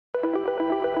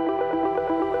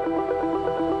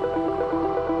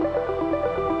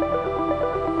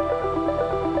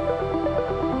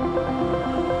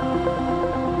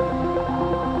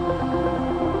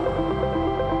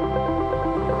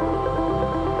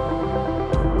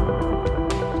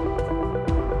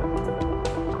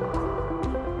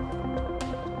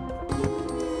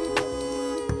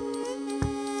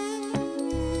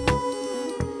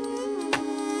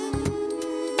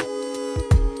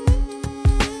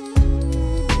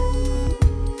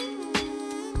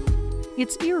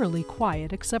It's eerily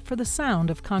quiet except for the sound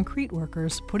of concrete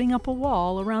workers putting up a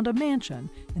wall around a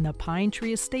mansion in the Pine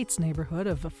Tree Estates neighborhood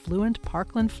of affluent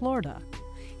Parkland, Florida.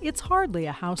 It's hardly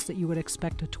a house that you would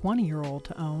expect a 20-year-old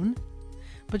to own.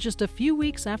 But just a few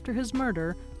weeks after his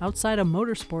murder, outside a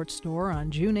motorsports store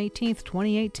on June 18,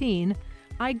 2018,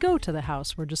 I go to the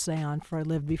house where XXXTentacion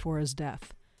lived before his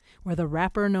death, where the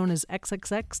rapper known as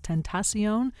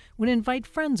XXXTentacion would invite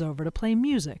friends over to play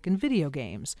music and video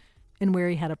games, and where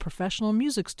he had a professional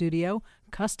music studio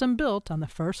custom built on the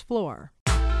first floor.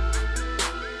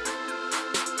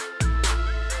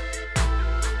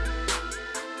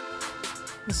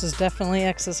 This is definitely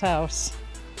X's house.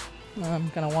 I'm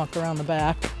going to walk around the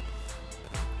back.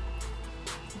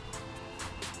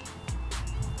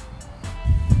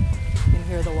 You can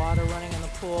hear the water running in the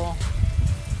pool.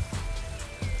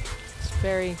 It's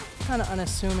very kind of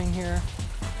unassuming here.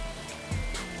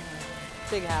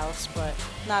 Big house, but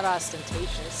not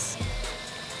ostentatious.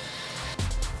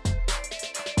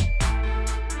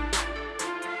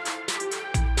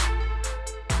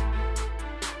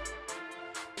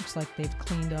 Looks like they've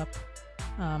cleaned up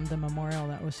the memorial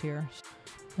that was here.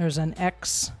 There's an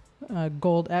X, a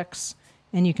gold X,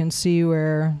 and you can see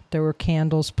where there were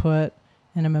candles put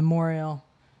and a memorial.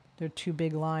 There are two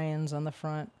big lions on the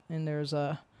front, and there's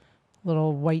a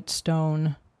little white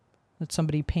stone that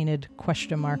somebody painted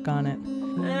question mark on it.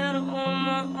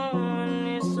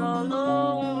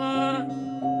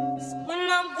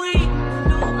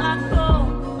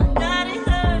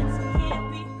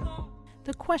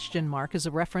 The question mark is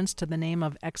a reference to the name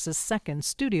of X's second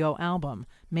studio album,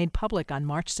 made public on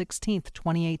March 16,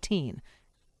 2018.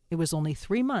 It was only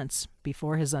 3 months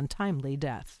before his untimely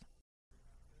death.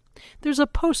 There's a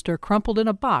poster crumpled in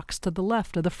a box to the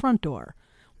left of the front door.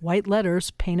 White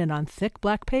letters painted on thick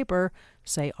black paper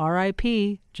say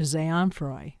R.I.P.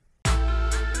 XXXTentacion.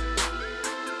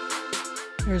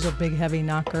 There's a big heavy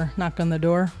knock on the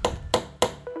door. I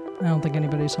don't think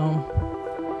anybody's home.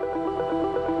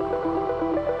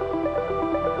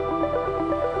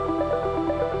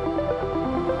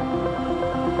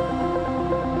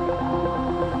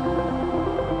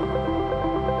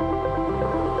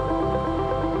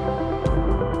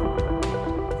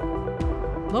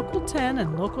 Local 10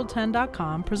 and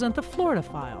Local10.com present the Florida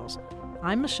Files.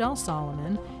 I'm Michelle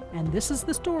Solomon, and this is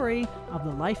the story of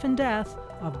the life and death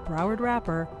of Broward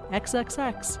rapper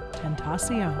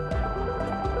XXXTentacion.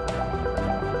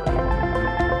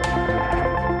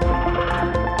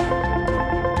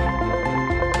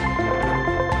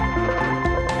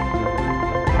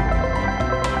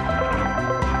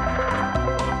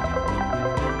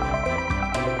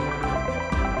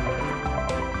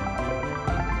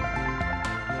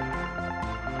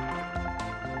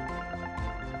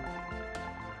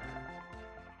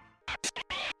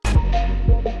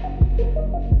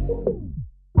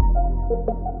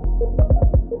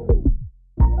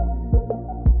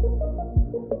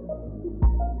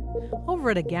 Over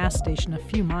at a gas station a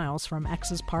few miles from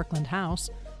X's Parkland house,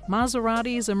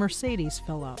 Maseratis and Mercedes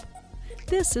fill up.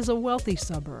 This is a wealthy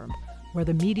suburb, where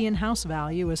the median house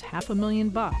value is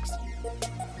 $500,000.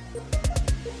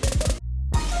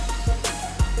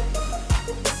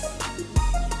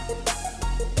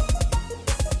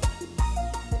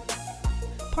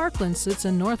 Parkland sits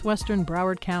in northwestern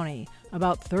Broward County,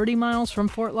 about 30 miles from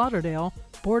Fort Lauderdale,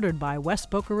 bordered by West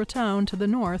Boca Raton to the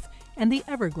north and the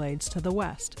Everglades to the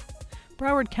west.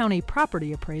 Broward County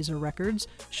property appraiser records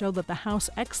show that the house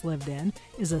X lived in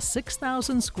is a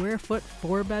 6,000 square foot,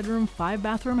 4-bedroom,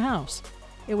 5-bathroom house.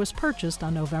 It was purchased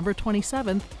on November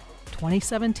 27,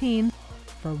 2017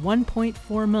 for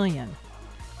 $1.4 million.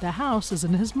 The house is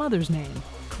in his mother's name,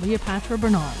 Cleopatra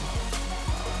Bernard.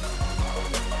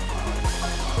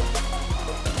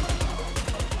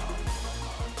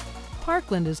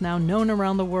 Parkland is now known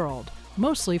around the world,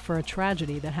 mostly for a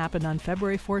tragedy that happened on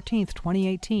February 14,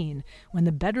 2018, when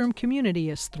the bedroom community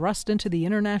is thrust into the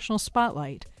international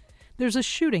spotlight. There's a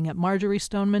shooting at Marjorie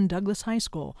Stoneman Douglas High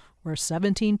School, where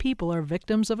 17 people are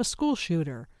victims of a school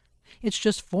shooter. It's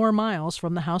just 4 miles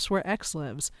from the house where X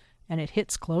lives, and it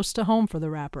hits close to home for the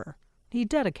rapper. He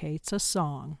dedicates a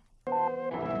song.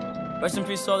 Rest in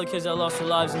peace to all the kids that lost their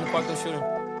lives in the Parkland shooting.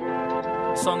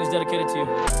 The song is dedicated to you.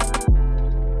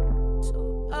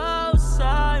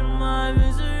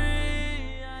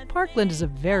 Parkland is a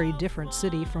very different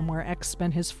city from where X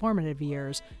spent his formative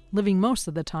years, living most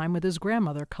of the time with his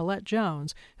grandmother, Colette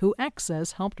Jones, who X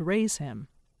says helped raise him.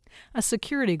 A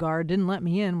security guard didn't let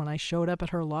me in when I showed up at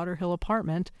her Lauderhill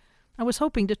apartment. I was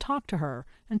hoping to talk to her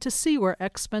and to see where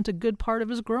X spent a good part of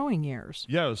his growing years.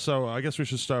 Yeah, so I guess we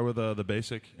should start with the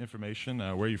basic information.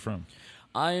 Where are you from?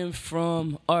 I am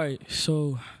from, all right,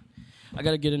 so I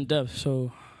gotta get in depth.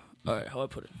 So, all right, how I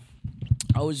put it?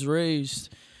 I was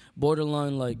raised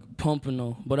borderline like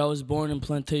Pompano, but I was born in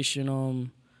Plantation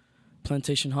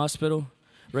Hospital,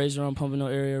 raised around Pompano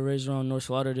area, raised around North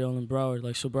Lauderdale and Broward.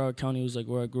 Like, so Broward County was like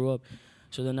where I grew up.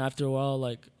 So then after a while,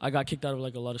 like, I got kicked out of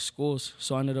like a lot of schools.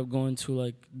 So I ended up going to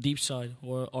like Deepside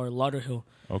or Lauderhill.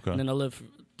 Okay. And then I lived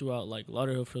throughout like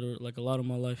Lauderhill for like a lot of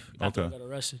my life after I got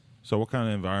arrested. So what kind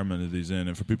of environment is he in?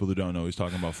 And for people who don't know, he's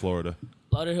talking about Florida.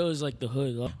 Lauderhill is like the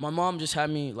hood. Like, my mom just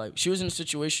had me, like, she was in a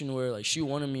situation where like she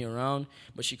wanted me around,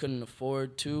 but she couldn't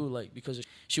afford to, like, because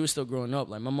she was still growing up.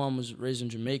 Like, my mom was raised in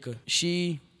Jamaica.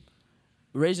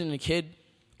 Raising a kid,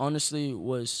 honestly,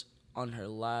 was on her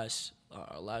last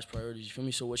priorities, you feel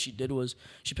me? So what she did was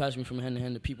she passed me from hand to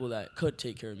hand to people that could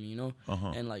take care of me, you know?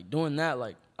 And like doing that,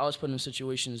 like, I was put in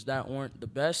situations that weren't the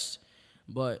best,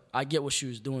 but I get what she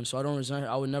was doing, so I don't resent her.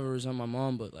 I would never resent my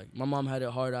mom, but like my mom had it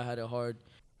hard, I had it hard.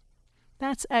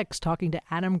 That's X talking to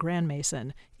Adam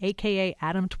Grandmason, a.k.a.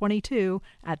 Adam22,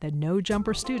 at the No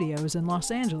Jumper Studios in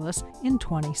Los Angeles in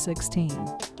 2016.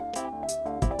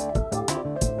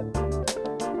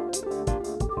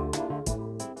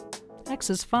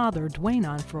 X's father, Dwayne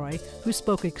Onfroy, who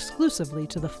spoke exclusively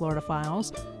to the Florida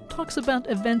Files, talks about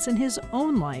events in his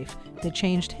own life that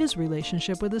changed his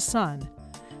relationship with his son.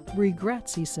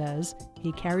 Regrets, he says,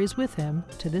 he carries with him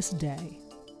to this day.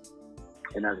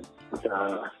 And I was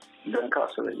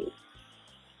incarcerated.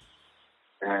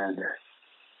 And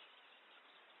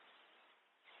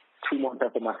 2 months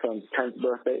after my son's 10th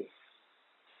birthday,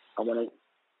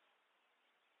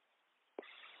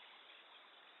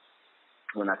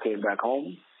 when I came back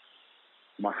home,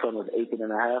 my son was 18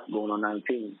 and a half, going on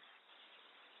 19.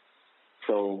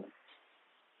 So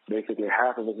basically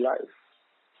half of his life,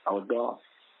 I was gone.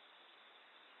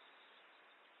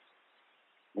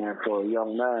 And for a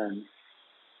young man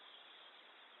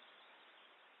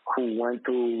who went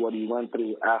through what he went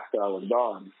through after I was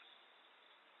gone,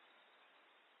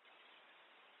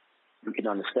 you can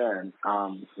understand,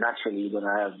 naturally you're going to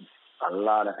have a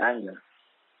lot of anger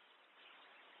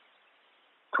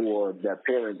toward that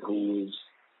parent who is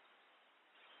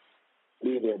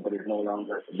there but is no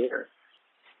longer there.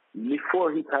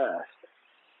 Before he passed,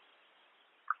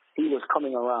 he was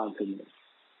coming around to me.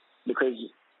 Because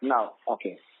now,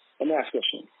 okay, let me ask you a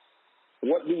question.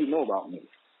 What do you know about me?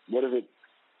 What is it?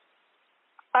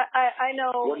 I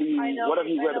know. What have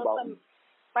you read about me?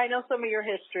 I know some of your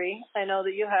history. I know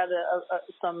that you had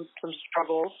some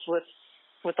struggles with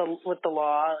the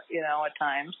law, you know, at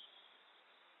times.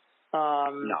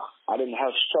 No, I didn't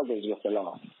have struggles with the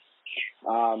law.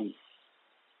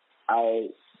 I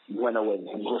went away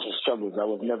and just struggles. I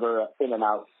was never in and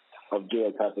out of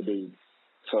jail type of dude.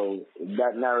 So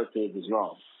that narrative is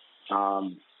wrong.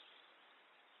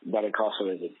 Got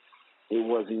incarcerated. It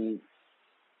wasn't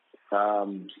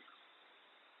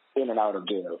in and out of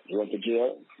jail. I went to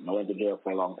jail. I went to jail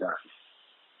for a long time.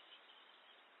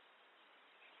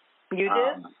 You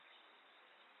did?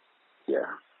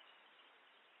 Yeah.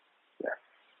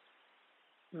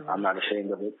 Mm-hmm. I'm not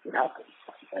ashamed of it. It happened.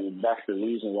 And that's the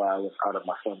reason why I was out of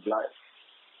my son's life.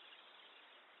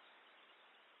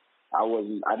 I'm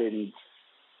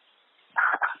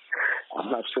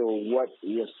not sure what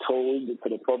was told to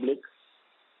the public,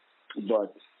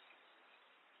 but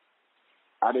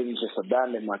I didn't just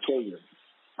abandon my children.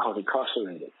 I was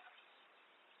incarcerated.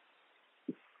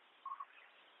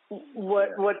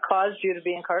 What caused you to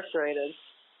be incarcerated?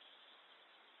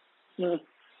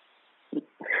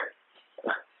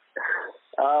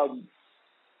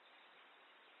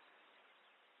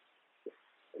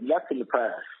 That's in the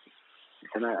past,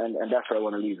 and that's where I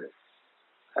want to leave it.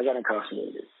 I got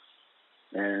incarcerated,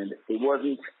 and it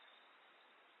wasn't.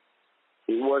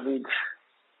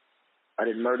 I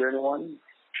didn't murder anyone.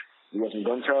 It wasn't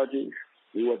gun charges.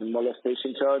 It wasn't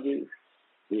molestation charges.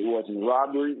 It wasn't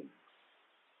robbery.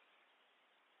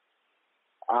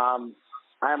 I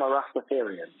am a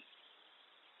Rastafarian,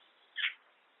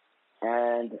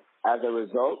 and as a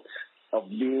result of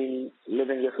living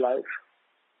this life,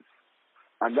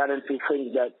 I got into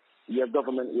things that your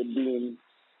government would deem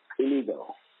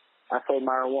illegal. I sold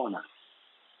marijuana.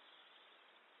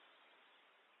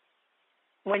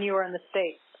 When you were in the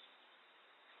States?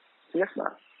 Yes,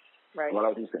 ma'am. Right. While I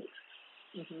was in the States.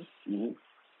 Mm-hmm. Mm-hmm.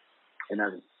 And I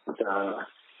was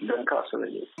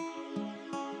incarcerated.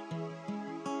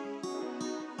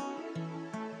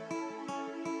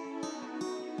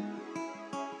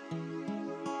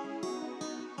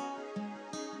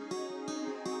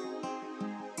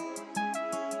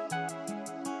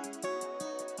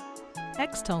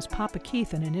 X tells Papa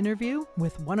Keith in an interview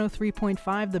with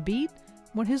 103.5 The Beat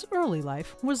what his early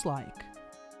life was like.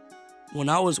 when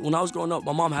I was growing up,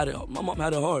 my mom had it hard.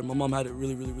 My mom had it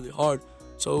really, really, really hard.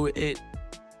 So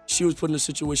she was put in a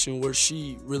situation where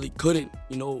she really couldn't,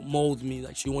 mold me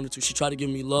like she wanted to. She tried to give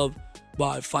me love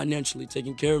by financially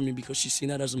taking care of me because she seen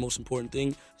that as the most important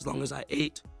thing. As long as I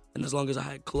ate and as long as I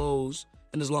had clothes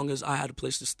and as long as I had a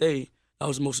place to stay, that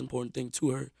was the most important thing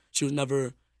to her. She was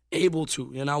never able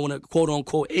to, and I want to quote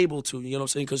unquote able to, you know what I'm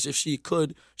saying? Because if she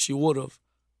could, she would have.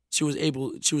 She was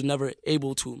never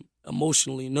able to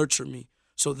emotionally nurture me.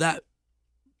 So that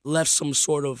left some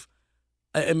sort of,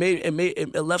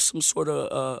 it left some sort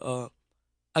of,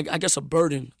 I guess a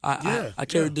burden. I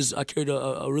carried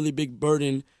a really big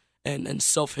burden and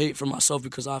self-hate for myself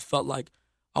because I felt like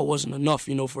I wasn't enough,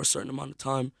 for a certain amount of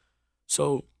time.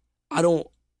 So I don't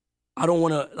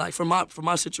want to, like, for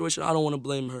my situation, I don't want to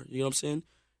blame her. You know what I'm saying?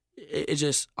 It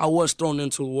just, I was thrown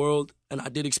into the world, and I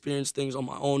did experience things on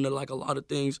my own, and like a lot of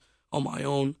things on my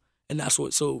own, and that's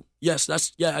what. So yes,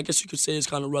 I guess you could say it's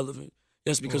kind of relevant.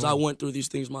 Yes, because I went through these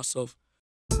things myself.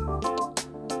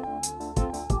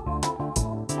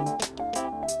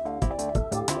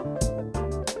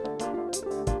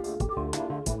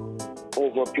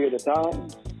 Over a period of time,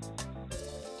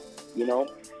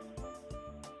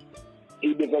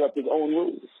 he developed his own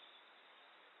rules.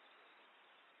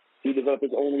 He developed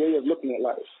his own way of looking at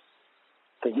life.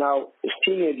 Because now his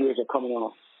teenage years are coming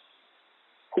on.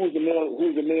 Who's the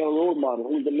male role model?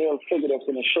 Who's the male figure that's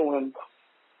going to show him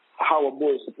how a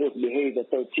boy is supposed to behave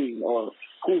at 13? Or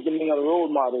who's the male role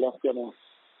model that's going to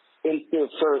instill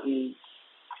certain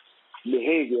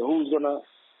behavior? Who's going to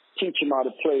teach him how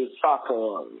to play soccer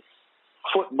or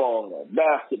football or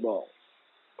basketball?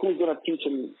 Who's going to teach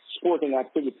him sporting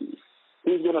activities?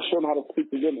 Who's going to show him how to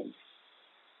speak to women?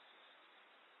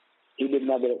 He didn't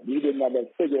have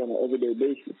that figure on an everyday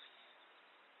basis.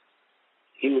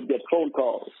 He would get phone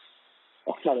calls.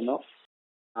 That's not enough.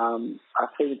 I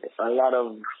think a lot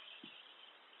of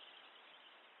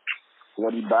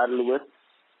what he battled with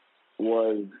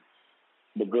was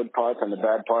the good parts and the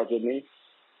bad parts of me.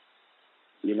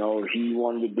 He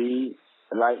wanted to be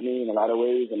like me in a lot of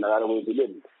ways, and in a lot of ways he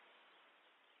didn't.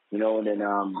 And then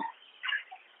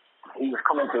he was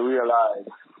coming to realize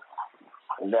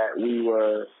that we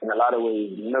were, in a lot of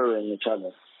ways, mirroring each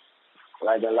other.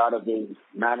 Like a lot of his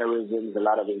mannerisms, a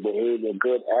lot of his behavior,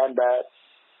 good and bad,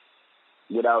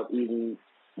 without even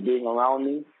being around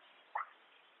me,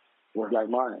 was like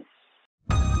mine.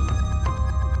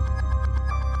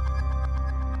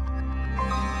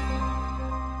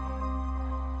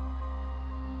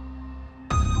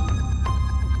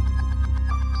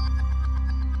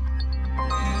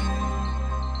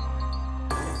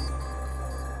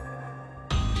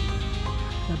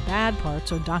 The bad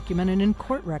parts are documented in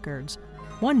court records.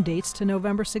 One dates to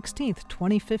November 16,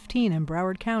 2015 in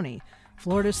Broward County,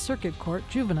 Florida's Circuit Court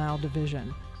Juvenile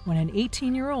Division, when an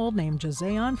 18-year-old named Jose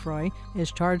Onfroy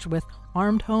is charged with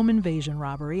armed home invasion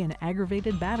robbery and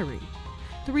aggravated battery.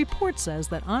 The report says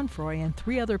that Onfroy and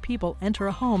 3 other people enter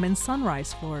a home in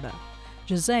Sunrise, Florida.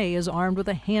 Jose is armed with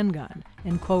a handgun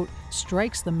and, quote,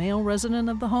 strikes the male resident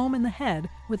of the home in the head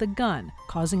with a gun,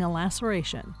 causing a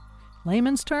laceration.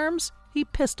 Layman's terms, he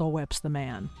pistol whips the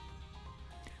man.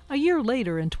 A year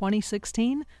later, in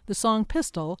 2016, the song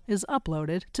Pistol is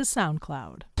uploaded to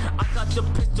SoundCloud. I got the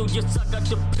pistol, yes, I got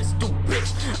the pistol,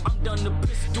 bitch. I'm done the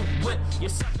pistol whip.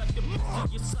 Yes, I got the pistol,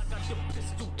 yes, I got the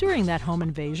pistol. During that home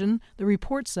invasion, the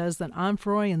report says that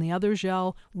Onfroy and the others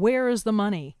yell, "Where is the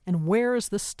money? And where is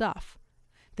the stuff?"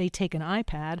 They take an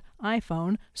iPad,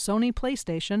 iPhone, Sony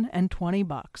PlayStation, and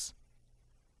 $20.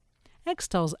 X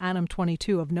tells Adam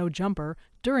 22 of No Jumper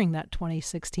during that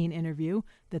 2016 interview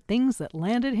the things that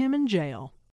landed him in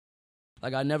jail.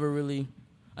 Like I never really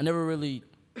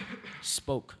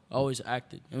spoke. I always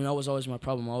acted. I mean, that was always my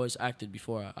problem. I always acted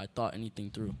before I thought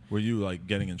anything through. Were you like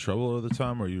getting in trouble all the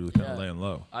time, or you were kind of laying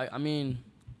low? I mean,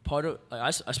 part of like,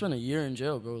 I spent a year in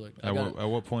jail, bro. Like at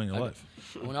what point in your life?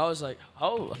 When I was like,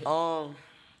 all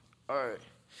right.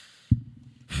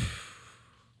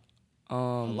 A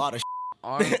lot of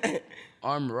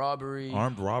armed robbery.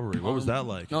 Armed robbery. What was that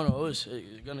like? No, it's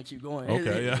gonna keep going.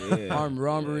 Okay, yeah. Armed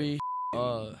robbery.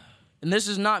 And this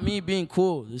is not me being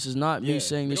cool. This is not me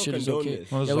saying this shit is okay.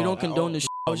 Well, we don't condone this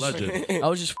shit. I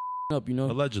was just up,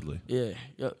 Allegedly. Yeah.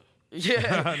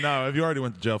 No, if you already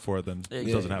went to jail for it, then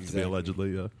it doesn't have to be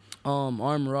allegedly. Yeah.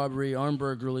 Armed robbery, armed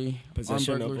burglary,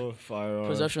 possession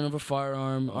of a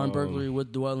firearm, armed burglary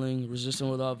with dwelling, resisting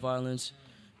without violence,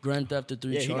 grand theft of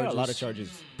 3 charges. Yeah, he got a lot of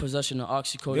charges. Possession of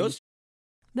oxycodone.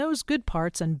 Those good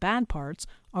parts and bad parts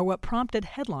are what prompted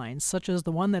headlines such as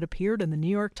the one that appeared in the New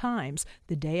York Times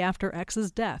the day after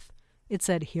X's death. It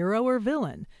said, "Hero or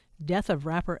villain? Death of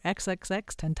rapper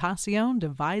XXXTentacion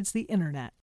divides the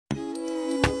internet.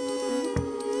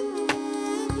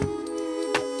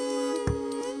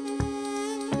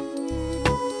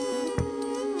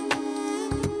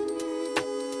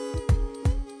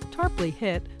 Tarpley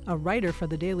Hitt, a writer for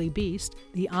the Daily Beast,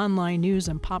 the online news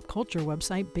and pop culture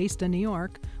website based in New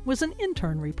York, was an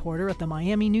intern reporter at the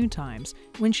Miami New Times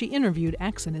when she interviewed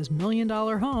X in his $1 million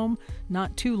home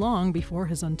not too long before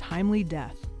his untimely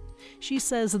death. She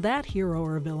says that hero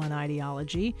or villain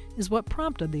ideology is what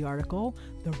prompted the article,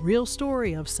 The Real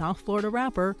Story of South Florida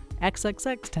Rapper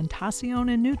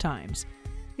XXXTentacion in New Times.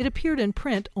 It appeared in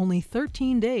print only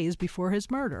 13 days before his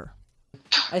murder.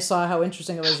 I saw how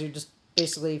interesting it was. You just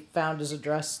basically found his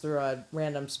address through a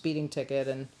random speeding ticket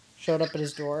and showed up at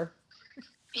his door.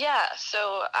 Yeah,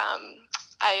 so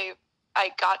I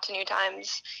got to New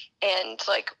Times, and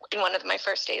like in one of my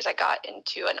first days, I got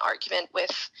into an argument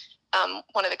with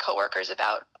one of the coworkers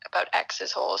about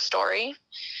X's whole story,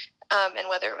 and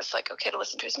whether it was like okay to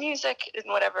listen to his music and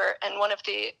whatever. And one of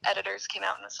the editors came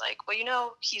out and was like, "Well, you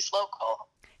know, he's local."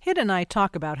 Hitt and I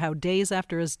talk about how days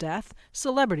after his death,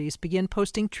 celebrities begin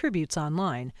posting tributes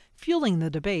online, fueling the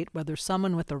debate whether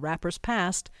someone with the rapper's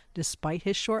past, despite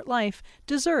his short life,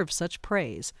 deserves such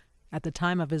praise. At the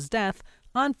time of his death,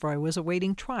 Onfroy was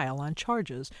awaiting trial on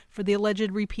charges for the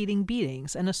alleged repeating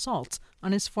beatings and assaults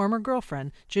on his former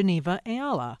girlfriend, Geneva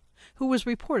Ayala, who was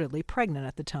reportedly pregnant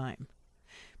at the time.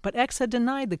 But X had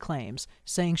denied the claims,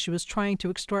 saying she was trying to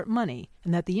extort money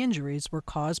and that the injuries were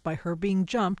caused by her being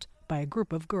jumped by a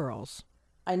group of girls.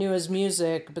 I knew his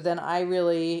music, but then I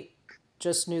really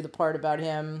just knew the part about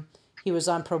him. He was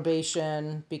on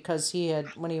probation because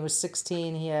when he was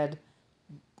 16, he had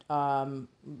done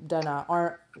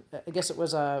I guess it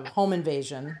was a home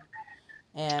invasion,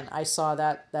 and I saw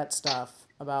that stuff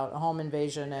about a home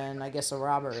invasion and I guess a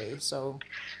robbery. So,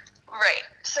 right.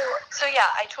 So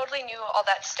yeah, I totally knew all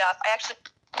that stuff.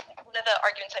 One of the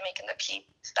arguments I make in the piece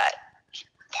is that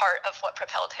part of what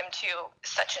propelled him to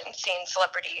such an insane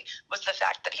celebrity was the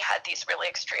fact that he had these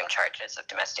really extreme charges of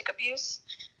domestic abuse.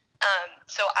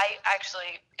 So I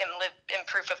actually am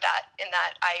proof of that, in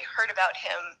that I heard about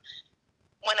him.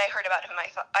 When I heard about him,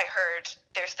 I heard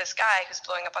there's this guy who's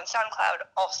blowing up on SoundCloud.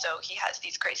 Also, he has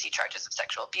these crazy charges of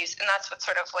sexual abuse, and that's what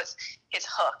sort of was his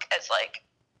hook as like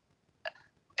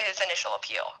his initial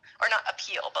appeal, or not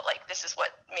appeal, but like this is what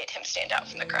made him stand out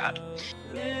from the crowd.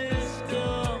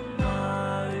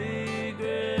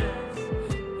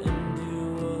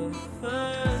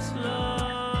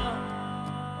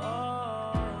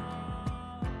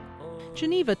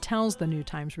 Geneva tells the New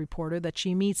Times reporter that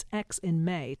she meets X in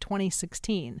May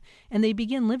 2016, and they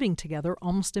begin living together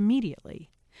almost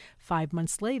immediately. 5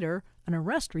 months later, an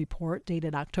arrest report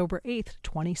dated October 8,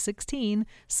 2016,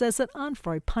 says that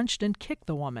Onfroy punched and kicked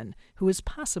the woman, who was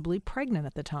possibly pregnant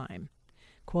at the time.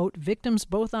 Quote, victim's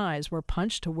both eyes were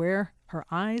punched to where her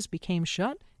eyes became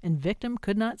shut and victim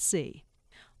could not see.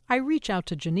 I reach out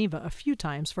to Geneva a few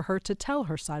times for her to tell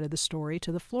her side of the story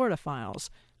to the Florida Files.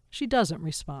 She doesn't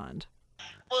respond.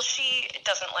 Well, she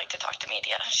doesn't like to talk to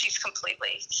media. She's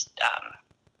completely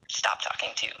stopped talking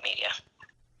to media.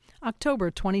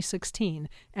 October 2016,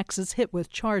 X is hit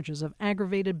with charges of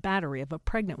aggravated battery of a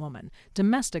pregnant woman,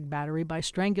 domestic battery by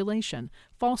strangulation,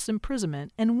 false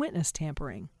imprisonment, and witness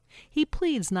tampering. He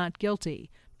pleads not guilty,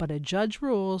 but a judge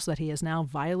rules that he has now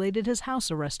violated his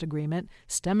house arrest agreement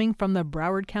stemming from the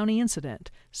Broward County incident,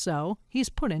 so he's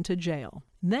put into jail.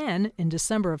 Then, in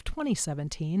December of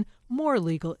 2017, more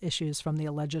legal issues from the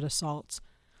alleged assaults.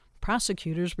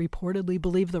 Prosecutors reportedly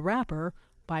believe the rapper,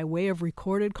 by way of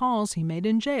recorded calls he made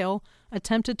in jail,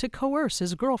 attempted to coerce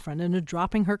his girlfriend into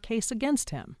dropping her case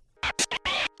against him.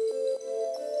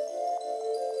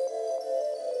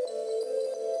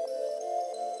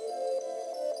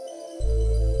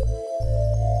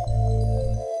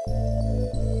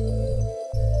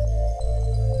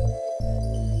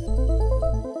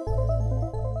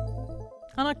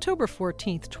 On October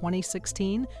 14,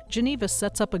 2016, Geneva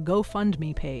sets up a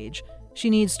GoFundMe page. She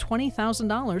needs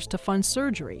 $20,000 to fund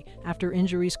surgery after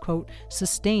injuries, quote,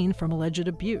 sustained from alleged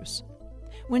abuse.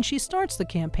 When she starts the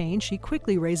campaign, she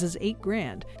quickly raises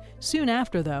 $8,000. Soon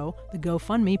after, though, the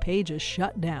GoFundMe page is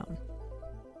shut down.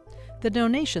 The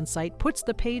donation site puts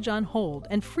the page on hold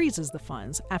and freezes the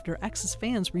funds after X's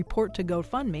fans report to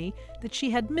GoFundMe that she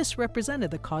had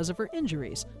misrepresented the cause of her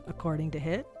injuries, according to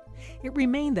Hitt. It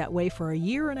remained that way for a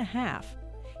year and a half.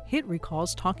 Hitt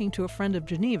recalls talking to a friend of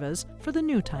Geneva's for the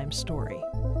New Times story.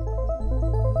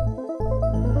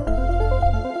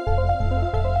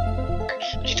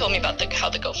 She told me about how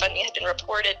the GoFundMe had been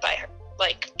reported by her,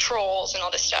 like trolls and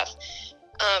all this stuff.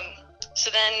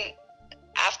 So then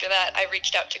after that, I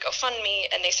reached out to GoFundMe,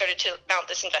 and they started to mount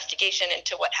this investigation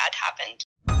into what had happened.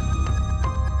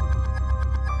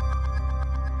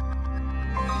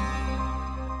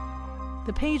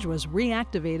 The page was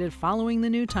reactivated following the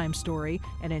New Times story,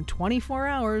 and in 24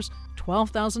 hours,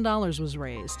 $12,000 was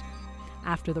raised.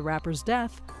 After the rapper's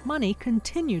death, money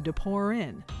continued to pour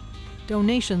in.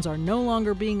 Donations are no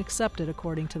longer being accepted,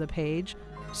 according to the page.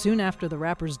 Soon after the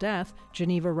rapper's death,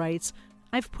 Geneva writes,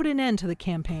 "I've put an end to the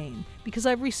campaign because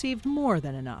I've received more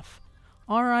than enough.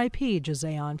 R.I.P.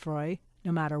 Jose Onfroy.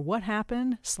 No matter what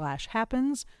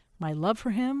happened/happens, my love for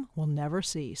him will never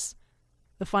cease."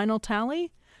 The final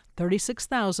tally?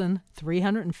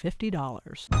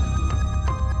 $36,350.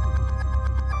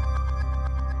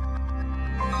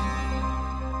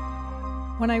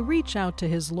 When I reach out to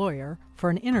his lawyer for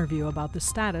an interview about the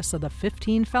status of the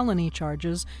 15 felony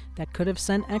charges that could have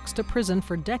sent X to prison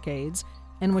for decades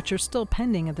and which are still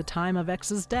pending at the time of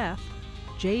X's death,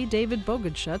 J. David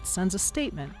Bogenschutz sends a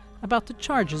statement about the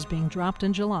charges being dropped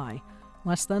in July,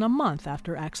 less than a month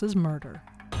after X's murder.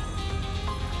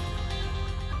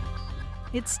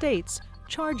 It states,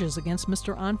 charges against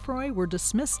Mr. Onfroy were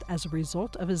dismissed as a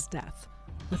result of his death.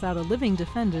 Without a living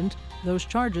defendant, those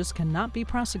charges cannot be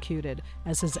prosecuted,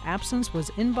 as his absence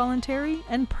was involuntary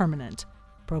and permanent.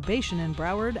 Probation in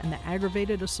Broward and the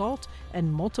aggravated assault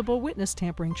and multiple witness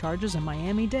tampering charges in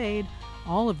Miami-Dade,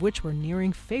 all of which were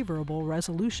nearing favorable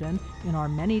resolution in our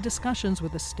many discussions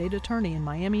with the state attorney in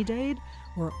Miami-Dade,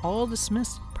 were all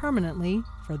dismissed permanently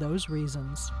for those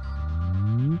reasons.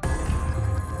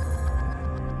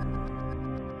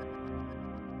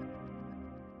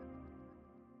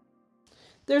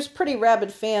 There's pretty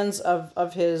rabid fans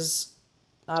of his,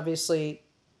 obviously,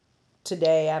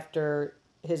 today after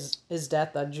his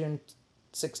death on June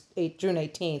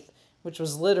 18th, which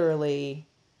was literally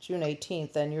June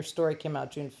 18th, and your story came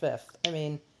out June 5th. I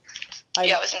mean,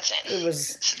 yeah, it was insane. It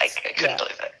was. I couldn't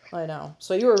believe it. I know.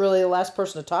 So you were really the last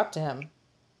person to talk to him.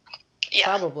 Yeah.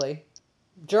 Probably,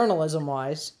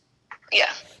 journalism-wise.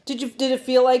 Yeah. Did it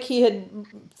feel like he had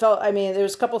felt? I mean, there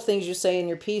was a couple things you say in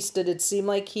your piece. Did it seem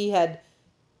like he had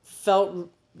felt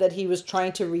that he was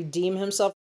trying to redeem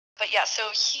himself? But yeah,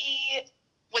 so he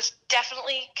was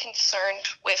definitely concerned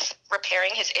with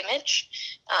repairing his image.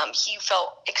 He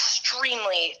felt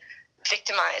extremely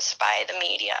victimized by the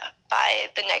media,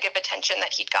 by the negative attention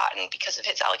that he'd gotten because of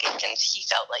his allegations. He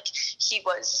felt like he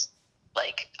was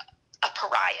like a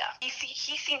pariah.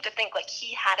 He seemed to think like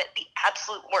he had it the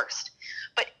absolute worst.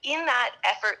 But in that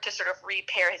effort to sort of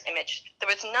repair his image, there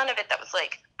was none of it that was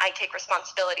like, I take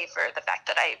responsibility for the fact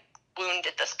that I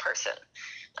wounded this person.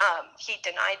 He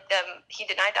denied them. He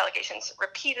denied the allegations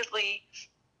repeatedly,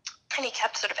 and he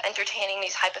kept sort of entertaining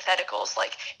these hypotheticals,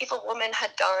 like if a woman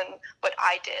had done what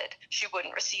I did, she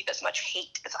wouldn't receive as much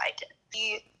hate as I did.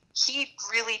 He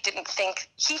really didn't think.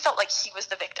 He felt like he was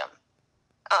the victim,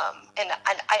 and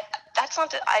I that's not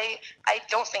that I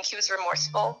don't think he was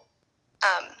remorseful.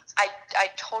 I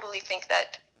totally think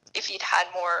that if he'd had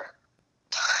more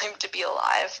time to be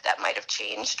alive, that might have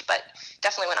changed, but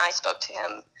definitely when I spoke to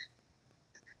him,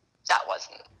 that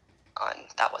wasn't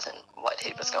what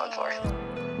he was going for.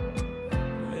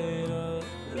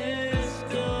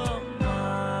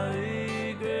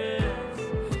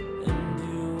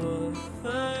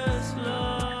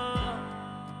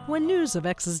 When news of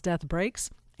X's death breaks,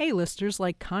 A-listers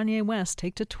like Kanye West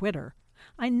take to Twitter.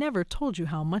 "I never told you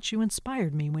how much you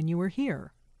inspired me when you were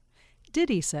here."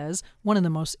 Diddy says, "One of the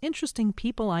most interesting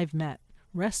people I've met.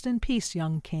 Rest in peace,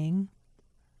 young king."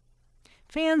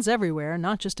 Fans everywhere,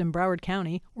 not just in Broward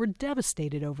County, were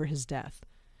devastated over his death.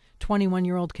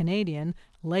 21-year-old Canadian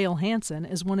Lael Hansen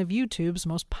is one of YouTube's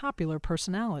most popular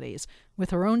personalities,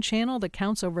 with her own channel that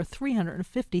counts over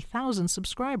 350,000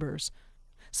 subscribers.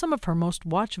 Some of her most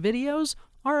watched videos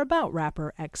are about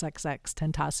rapper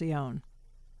XXXTentacion.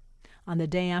 On the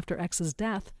day after X's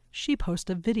death, she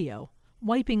posted a video,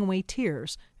 wiping away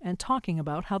tears and talking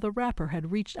about how the rapper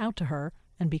had reached out to her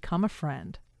and become a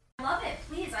friend. I love it.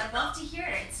 Please, I'd love to hear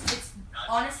it. It's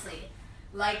honestly,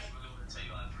 like... I tell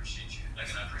you, I appreciate you. Like,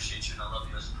 and I appreciate you, and I love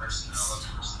you as a person, and I love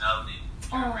your personality.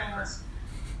 You're a great person.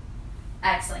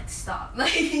 Excellent. Stop.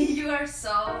 Like, you are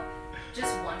so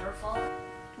just wonderful.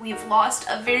 We've lost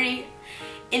a very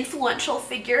influential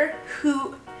figure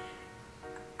who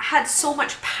had so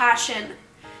much passion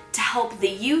to help the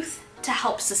youth, to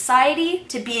help society,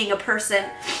 to being a person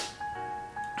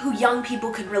who young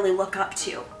people could really look up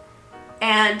to.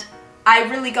 And I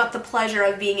really got the pleasure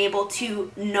of being able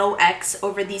to know X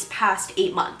over these past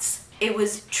 8 months. It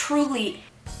was truly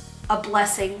a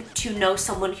blessing to know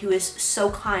someone who is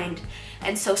so kind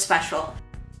and so special.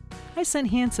 I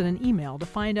sent Hansen an email to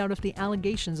find out if the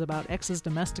allegations about X's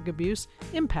domestic abuse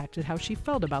impacted how she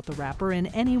felt about the rapper in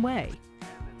any way.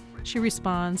 She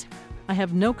responds, "I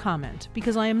have no comment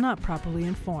because I am not properly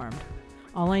informed.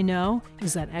 All I know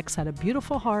is that X had a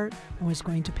beautiful heart and was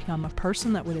going to become a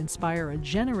person that would inspire a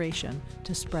generation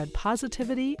to spread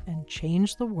positivity and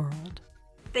change the world."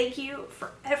 Thank you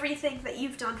for everything that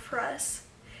you've done for us.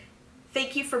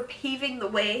 Thank you for paving the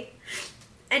way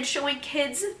and showing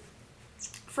kids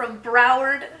from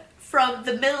Broward, from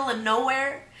the middle of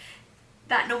nowhere,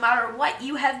 that no matter what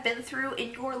you have been through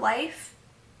in your life,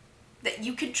 that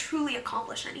you can truly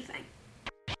accomplish anything.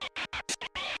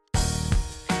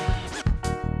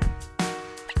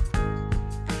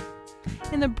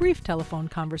 In the brief telephone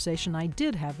conversation I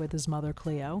did have with his mother,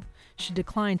 Cleo, she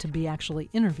declined to be actually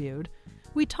interviewed,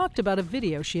 we talked about a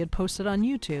video she had posted on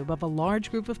YouTube of a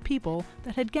large group of people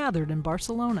that had gathered in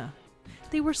Barcelona.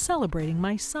 They were celebrating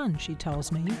my son, she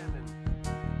tells me.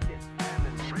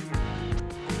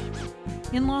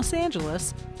 In Los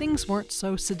Angeles, things weren't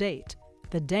so sedate.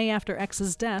 The day after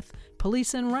X's death,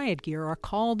 police in riot gear are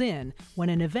called in when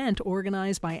an event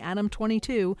organized by Adam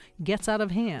 22 gets out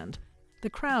of hand. The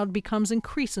crowd becomes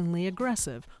increasingly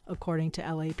aggressive, according to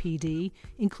LAPD,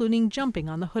 including jumping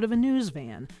on the hood of a news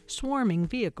van, swarming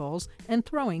vehicles, and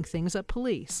throwing things at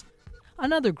police.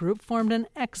 Another group formed an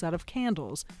X out of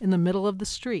candles in the middle of the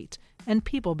street, and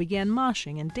people began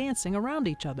moshing and dancing around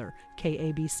each other,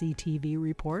 KABC TV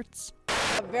reports.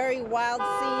 A very wild scene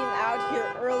out here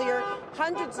earlier.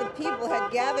 Hundreds of people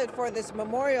had gathered for this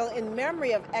memorial in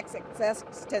memory of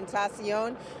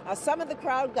XXXTentacion. Some of the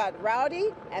crowd got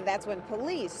rowdy, and that's when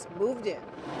police moved in.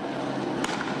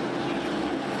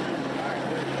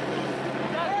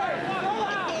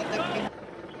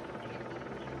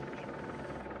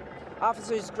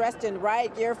 Officers dressed in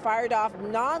riot gear fired off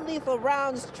non-lethal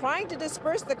rounds trying to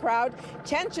disperse the crowd.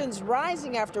 Tensions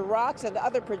rising after rocks and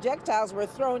other projectiles were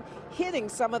thrown, hitting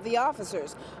some of the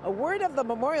officers. A word of the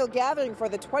memorial gathering for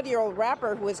the 20-year-old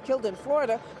rapper who was killed in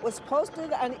Florida was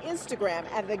posted on Instagram,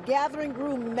 and the gathering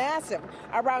grew massive.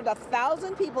 Around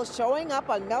 1,000 people showing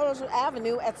up on Melrose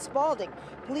Avenue at Spalding.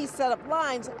 Police set up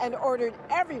lines and ordered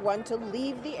everyone to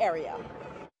leave the area.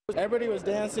 Everybody was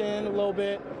dancing a little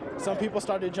bit. Some people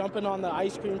started jumping on the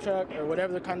ice cream truck or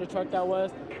whatever the kind of truck that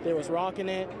was. They was rocking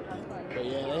it. But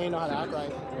yeah, they ain't know how to act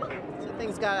right. So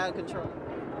things got out of control.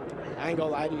 I ain't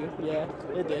gonna lie to you. Yeah,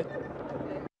 it did.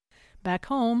 Back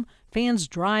home, fans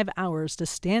drive hours to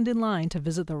stand in line to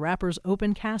visit the rapper's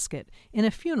open casket in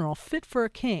a funeral fit for a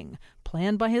king,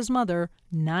 planned by his mother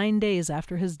 9 days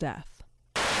after his death.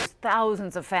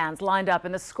 Thousands of fans lined up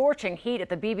in the scorching heat at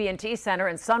the BB&T Center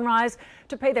in Sunrise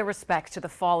to pay their respects to the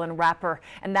fallen rapper.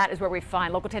 And that is where we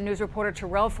find Local 10 News reporter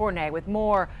Terrell Fournet with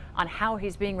more on how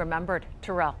he's being remembered.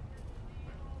 Terrell.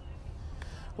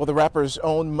 Well, the rapper's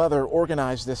own mother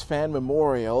organized this fan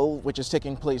memorial, which is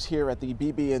taking place here at the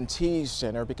BB&T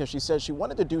Center, because she says she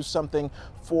wanted to do something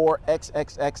for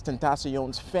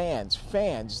XXXTentacion's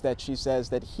fans that she says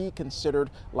that he considered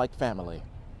like family.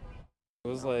 It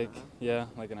was like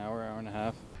an hour and a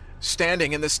half.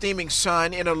 Standing in the steaming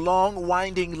sun in a long,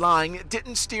 winding line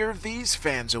didn't steer these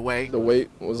fans away. The wait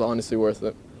was honestly worth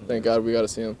it. Thank God we got to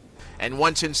see him. And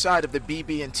once inside of the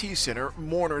BB&T Center,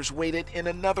 mourners waited in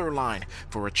another line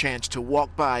for a chance to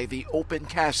walk by the open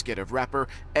casket of rapper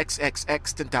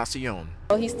XXXTentacion.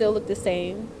 Oh, he still looked the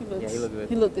same. He looked good.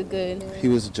 He looked good. He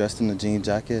was dressed in a jean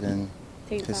jacket and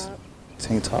tank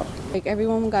top. Like,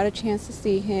 everyone got a chance to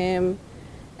see him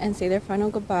and say their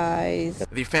final goodbyes.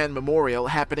 The fan memorial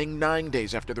happening 9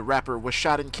 days after the rapper was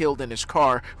shot and killed in his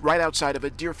car right outside of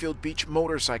a Deerfield Beach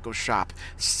motorcycle shop.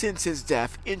 Since his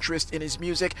death, interest in his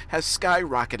music has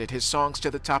skyrocketed his songs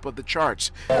to the top of the charts.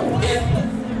 The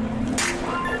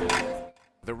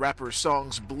rapper's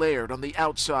songs blared on the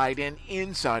outside and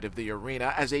inside of the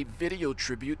arena as a video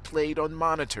tribute played on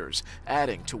monitors,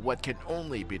 adding to what can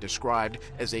only be described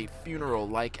as a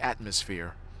funeral-like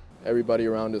atmosphere. Everybody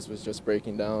around us was just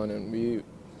breaking down, and we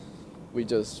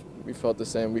felt the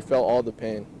same. We felt all the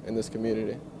pain in this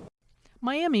community.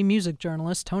 Miami music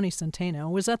journalist Tony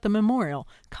Centeno was at the memorial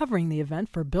covering the event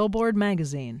for Billboard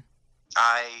magazine.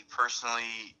 I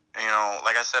personally,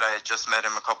 like I said, I had just met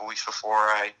him a couple weeks before.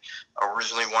 I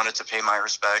originally wanted to pay my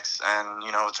respects, and,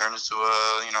 it turned into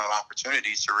an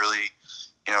opportunity to really,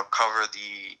 cover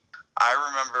the... I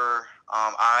remember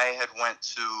I had went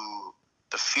to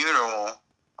the funeral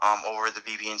over at the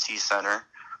BB&T Center.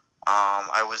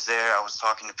 I was there. I was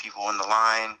talking to people in the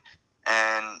line,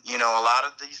 and a lot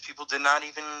of these people didn't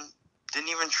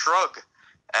even shrug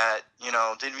at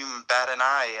didn't even bat an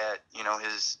eye at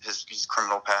his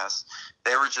criminal past.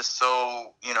 They were just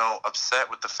so upset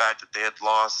with the fact that they had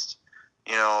lost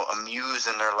you know, a muse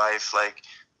in their life, like,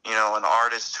 you know, an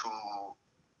artist who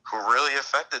really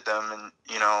affected them in,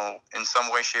 you know, in some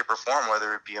way, shape, or form,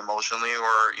 whether it be emotionally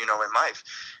or, you know, in life.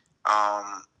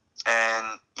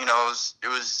 And, you know, it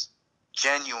was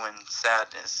genuine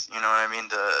sadness, you know what I mean?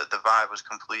 The vibe was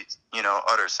complete, you know,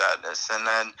 utter sadness. And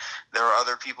then there were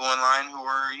other people in line who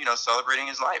were, you know, celebrating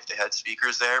his life. They had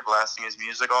speakers there blasting his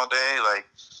music all day. Like,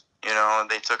 you know,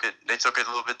 they took it a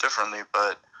little bit differently.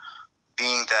 But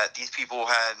being that these people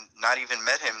had not even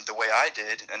met him the way I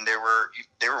did, and they were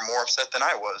more upset than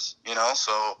I was, you know,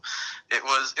 so it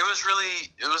was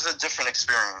a different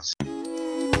experience.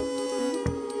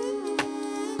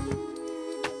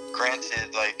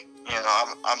 Granted, like, you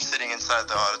know, I'm sitting inside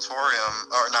the auditorium,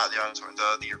 or not the auditorium,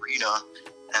 the arena,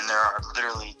 and there are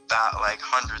literally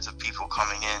hundreds of people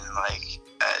coming in, like,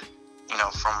 at, you know,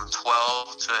 from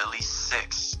 12 to at least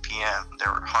 6 p.m.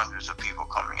 There were hundreds of people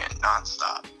coming in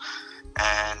nonstop.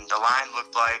 And the line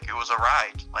looked like it was a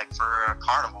ride, like for a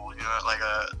carnival, you know,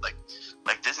 like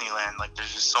Disneyland. Like,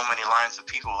 there's just so many lines of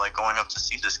people, like, going up to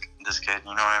see this kid,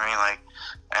 you know what I mean? Like,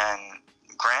 and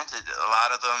granted, a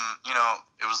lot of them, you know,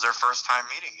 it was their first time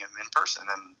meeting him in person,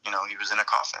 and, you know, he was in a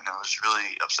coffin. It was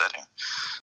really upsetting.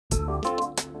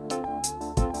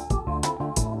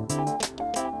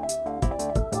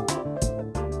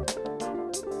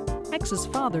 X's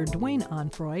father, Dwayne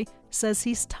Onfroy, says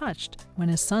he's touched when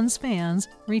his son's fans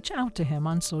reach out to him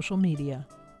on social media.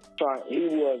 He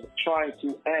was trying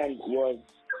to and was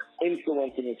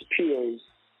influencing his peers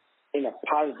in a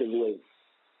positive way,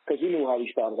 because he knew how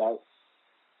he started out.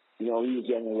 You know, he was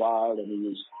young and wild, and he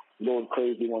was going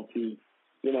crazy once he,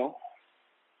 you know.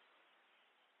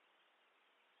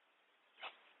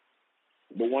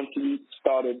 But once he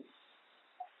started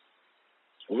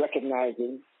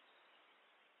recognizing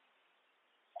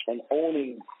and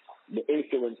owning the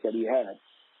influence that he had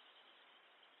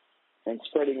and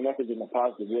spreading the message in a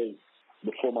positive way,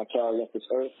 before my child left this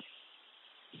earth,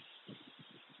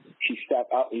 he set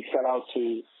out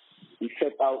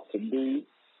to do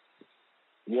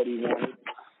what he wanted,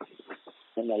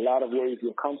 and a lot of ways he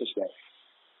accomplished that.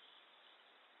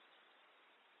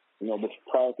 You know, but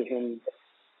prior to him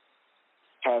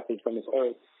passing from this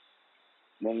earth,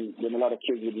 when a lot of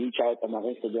kids would reach out on my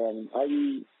Instagram, "Are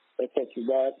you XX's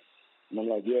dad?" And I'm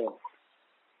like, "Yeah,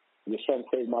 your son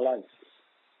saved my life.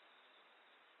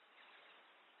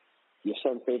 Your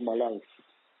son saved my life.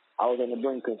 I was on the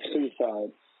brink of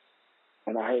suicide,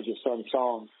 and I heard your son's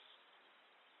song.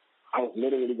 I was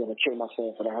literally going to kill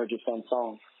myself, and I heard your son's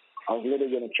song. I was literally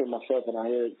going to kill myself, and I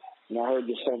heard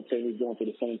your son say he's going through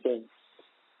the same thing.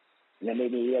 And that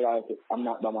made me realize that I'm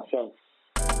not by myself."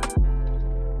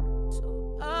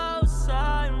 So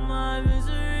outside my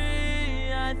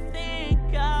misery, I think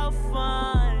I'll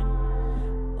find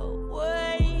a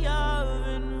way of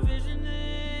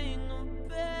envisioning a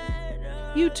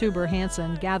better. YouTuber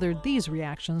Hanson gathered these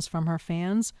reactions from her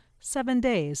fans 7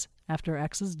 days after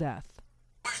X's death.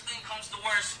 Worst thing comes to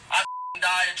worst, I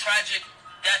die a tragic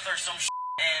death or some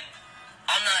and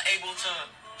I'm not able to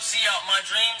see out my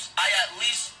dreams. I at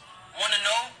least want to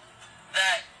know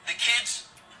that the kids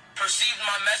perceived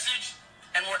my message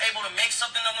and were able to make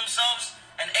something of themselves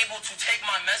and able to take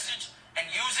my message and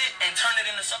use it and turn it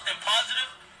into something positive,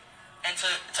 and to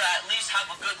at least have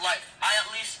a good life. I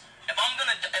at least, if I'm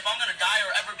gonna die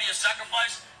or ever be a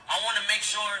sacrifice, I want to make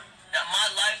sure that my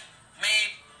life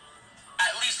made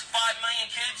at least 5 million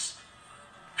kids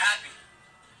happy,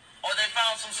 or they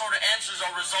found some sort of answers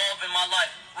or resolve in my life,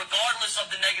 regardless of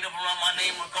the negative around my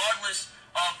name, regardless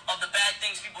of the bad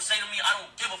things people say to me. I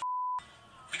don't give a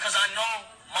because I know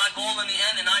my goal in the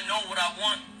end, and I know what I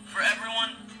want for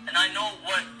everyone, and I know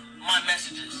what my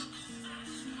message is.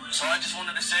 So I just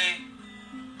wanted to say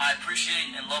I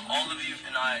appreciate and love all of you,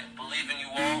 and I believe in you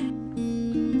all.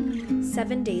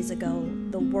 7 days ago,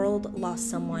 the world lost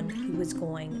someone who was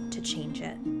going to change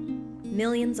it.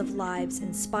 Millions of lives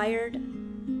inspired,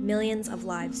 millions of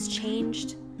lives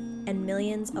changed, and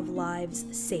millions of lives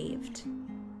saved.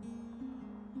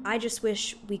 I just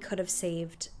wish we could have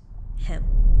saved him.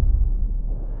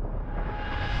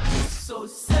 So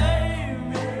save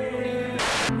me.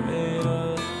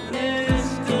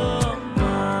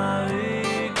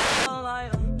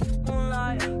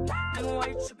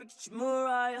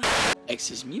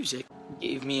 X's music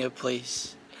gave me a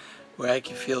place where I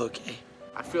could feel okay.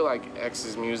 I feel like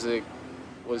X's music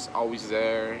was always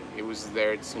there. It was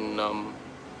there to numb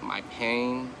my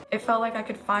pain. It felt like I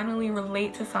could finally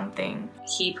relate to something.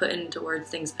 He put into words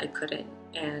things I couldn't,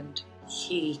 and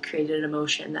he created an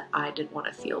emotion that I didn't want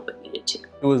to feel but needed to.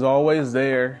 It was always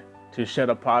there to shed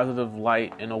a positive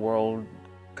light in a world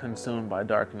consumed by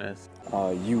darkness.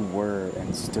 You were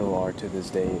and still are to this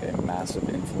day a massive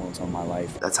influence on my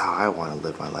life. That's how I want to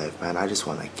live my life, man. I just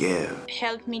want to give.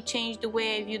 Helped me change the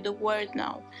way I view the world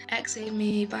now. X saved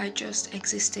me by just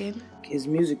existing. His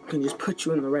music can just put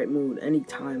you in the right mood any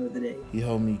time of the day. He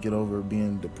helped me get over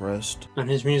being depressed. And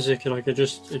his music, like, it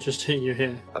just hit you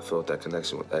here. I felt that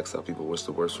connection with X, how people wish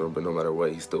the worst for him, but no matter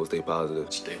what, he still stay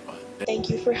positive. Stay positive. Thank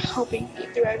you for helping me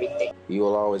through everything. You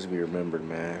will always be remembered,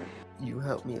 man. You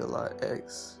helped me a lot,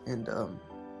 X, and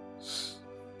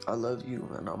I love you,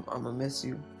 and I'm gonna miss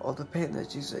you. All the pain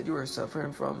that you said you were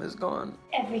suffering from is gone.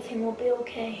 Everything will be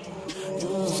okay.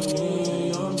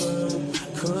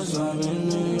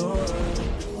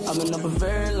 I've been up a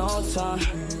very long time,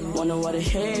 wonder why they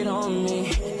hate on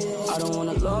me. I don't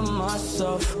wanna love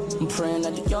myself, I'm praying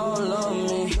that y'all love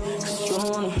me. Cause you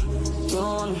don't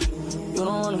wanna.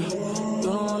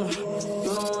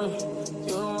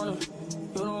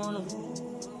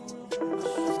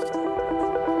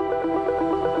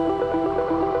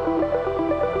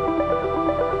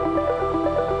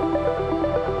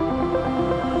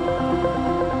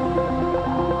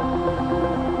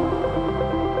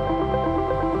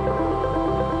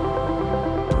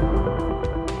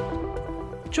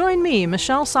 Join me,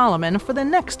 Michelle Solomon, for the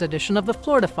next edition of the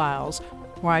Florida Files,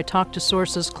 where I talk to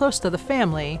sources close to the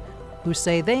family who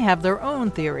say they have their own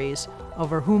theories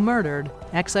over who murdered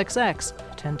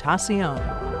XXXTentacion.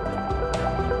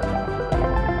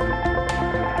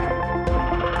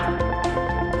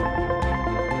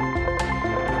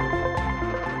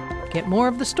 Get more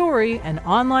of the story and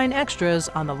online extras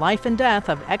on the life and death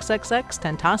of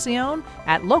XXXTentacion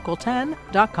at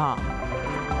local10.com.